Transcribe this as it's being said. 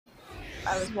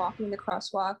I was walking the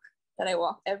crosswalk that I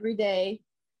walk every day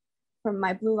from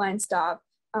my Blue Line stop.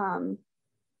 And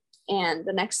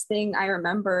the next thing I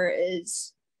remember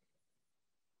is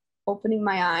opening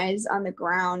my eyes on the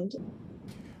ground.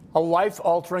 A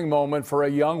life-altering moment for a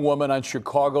young woman on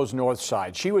Chicago's North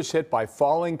Side. She was hit by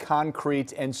falling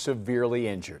concrete and severely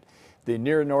injured. The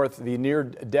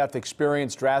near-death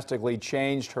experience drastically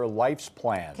changed her life's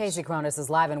plans. Casey Cronus is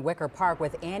live in Wicker Park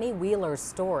with Annie Wheeler's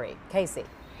story. Casey.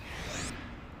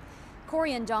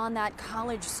 Corey and Dawn, that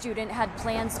college student, had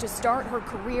plans to start her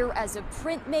career as a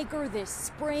printmaker this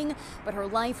spring, but her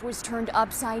life was turned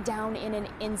upside down in an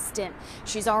instant.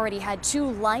 She's already had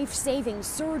 2 life-saving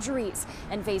surgeries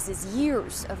and faces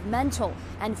years of mental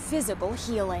and physical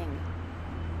healing.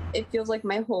 It feels like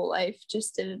my whole life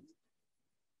just did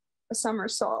a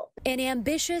somersault. An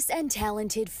ambitious and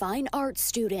talented fine arts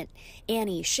student,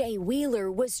 Annie Shea Wheeler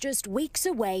was just weeks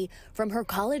away from her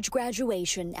college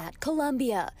graduation at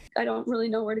Columbia. I don't really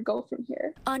know where to go from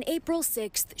here. On April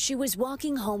 6th, she was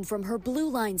walking home from her Blue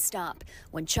Line stop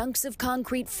when chunks of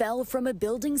concrete fell from a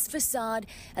building's facade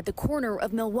at the corner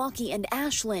of Milwaukee and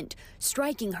Ashland,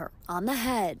 striking her on the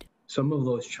head. Some of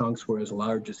those chunks were as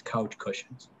large as couch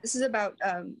cushions. This is about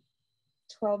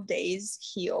 12 days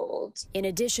healed. In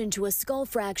addition to a skull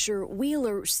fracture,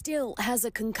 Wheeler still has a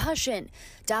concussion.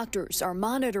 Doctors are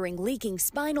monitoring leaking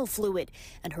spinal fluid,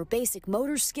 and her basic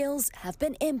motor skills have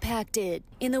been impacted.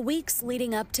 In the weeks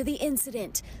leading up to the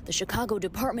incident, the Chicago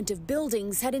Department of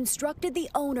Buildings had instructed the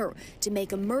owner to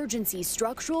make emergency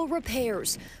structural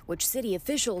repairs, which city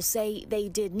officials say they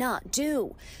did not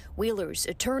do. Wheeler's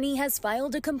attorney has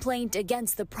filed a complaint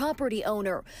against the property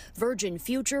owner, Virgin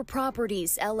Future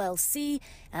Properties, LLC,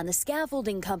 and the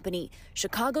scaffolding company,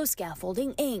 Chicago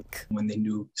Scaffolding, Inc. When they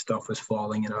knew stuff was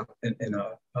falling in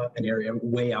an area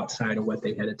way outside of what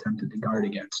they had attempted to guard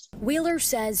against. Wheeler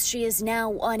says she is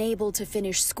now unable to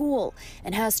finish school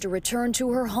and has to return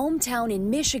to her hometown in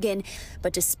Michigan,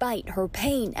 but despite her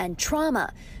pain and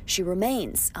trauma, she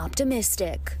remains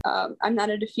optimistic. I'm not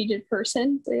a defeated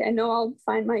person. I know I'll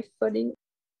find my footing.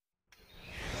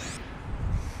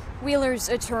 Wheeler's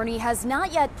attorney has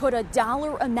not yet put a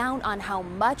dollar amount on how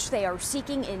much they are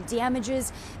seeking in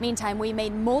damages. Meantime, we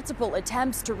made multiple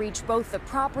attempts to reach both the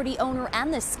property owner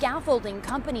and the scaffolding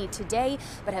company today,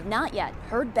 but have not yet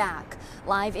heard back.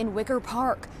 Live in Wicker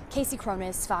Park, Casey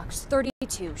Cronus, Fox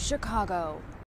 32, Chicago.